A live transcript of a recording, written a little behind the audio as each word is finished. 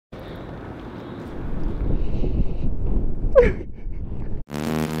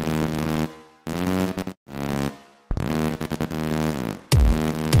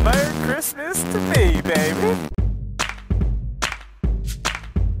Merry Christmas to me, baby.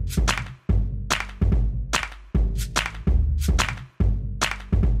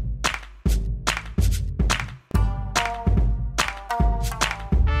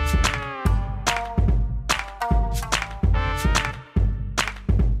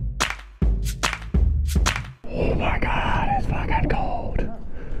 Oh my god, it's fucking cold.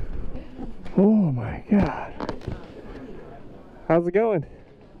 Oh my god. How's it going?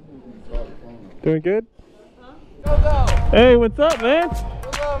 Doing good? Go, go. Hey, what's up, man?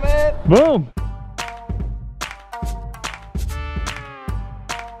 What's up, man? Boom.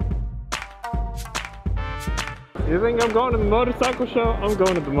 You think I'm going to the motorcycle show? I'm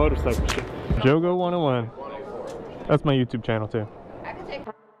going to the motorcycle show. JOE 101. That's my YouTube channel too.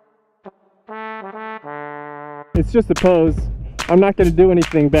 It's just a pose. I'm not going to do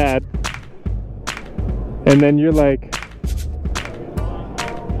anything bad. And then you're like,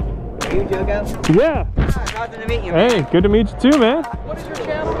 Are you Jogo? yeah. Nice to meet you, man. Hey, good to meet you too, man. What is your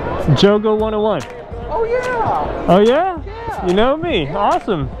channel? JOE 101. Oh, yeah. Oh yeah? Yeah. You know me. Yeah.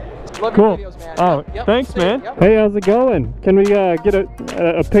 Awesome. Love Cool. your videos, man. Oh, Yep. thanks, See man. you. Yep. Hey, how's it going? Can we get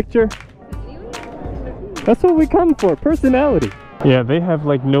a picture? That's what we come for, personality. Yeah, they have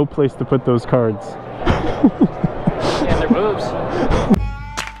like no place to put those cards. Yeah, they're boobs.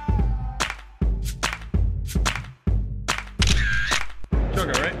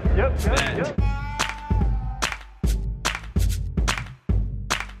 Sugar, right? Yep.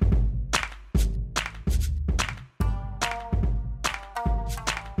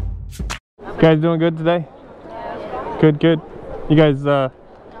 You guys doing good today? Good, good. You guys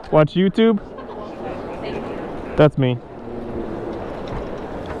watch YouTube? That's me.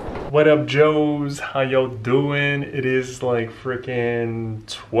 What up, Joes? How y'all doing? It is like freaking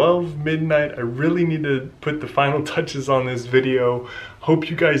 12 midnight. I really need to put the final touches on this video. Hope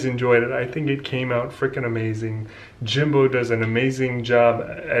you guys enjoyed it. I think it came out freaking amazing. Jimbo does an amazing job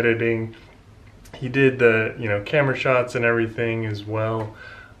editing. He did the, camera shots and everything as well.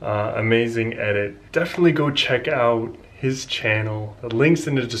 Amazing edit. Definitely go check out his channel. The link's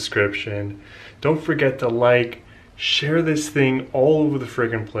in the description. Don't forget to like, share this thing all over the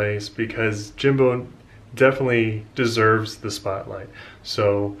friggin' place because Jimbo definitely deserves the spotlight.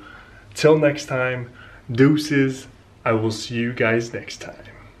 So till next time, deuces. I will see you guys next time.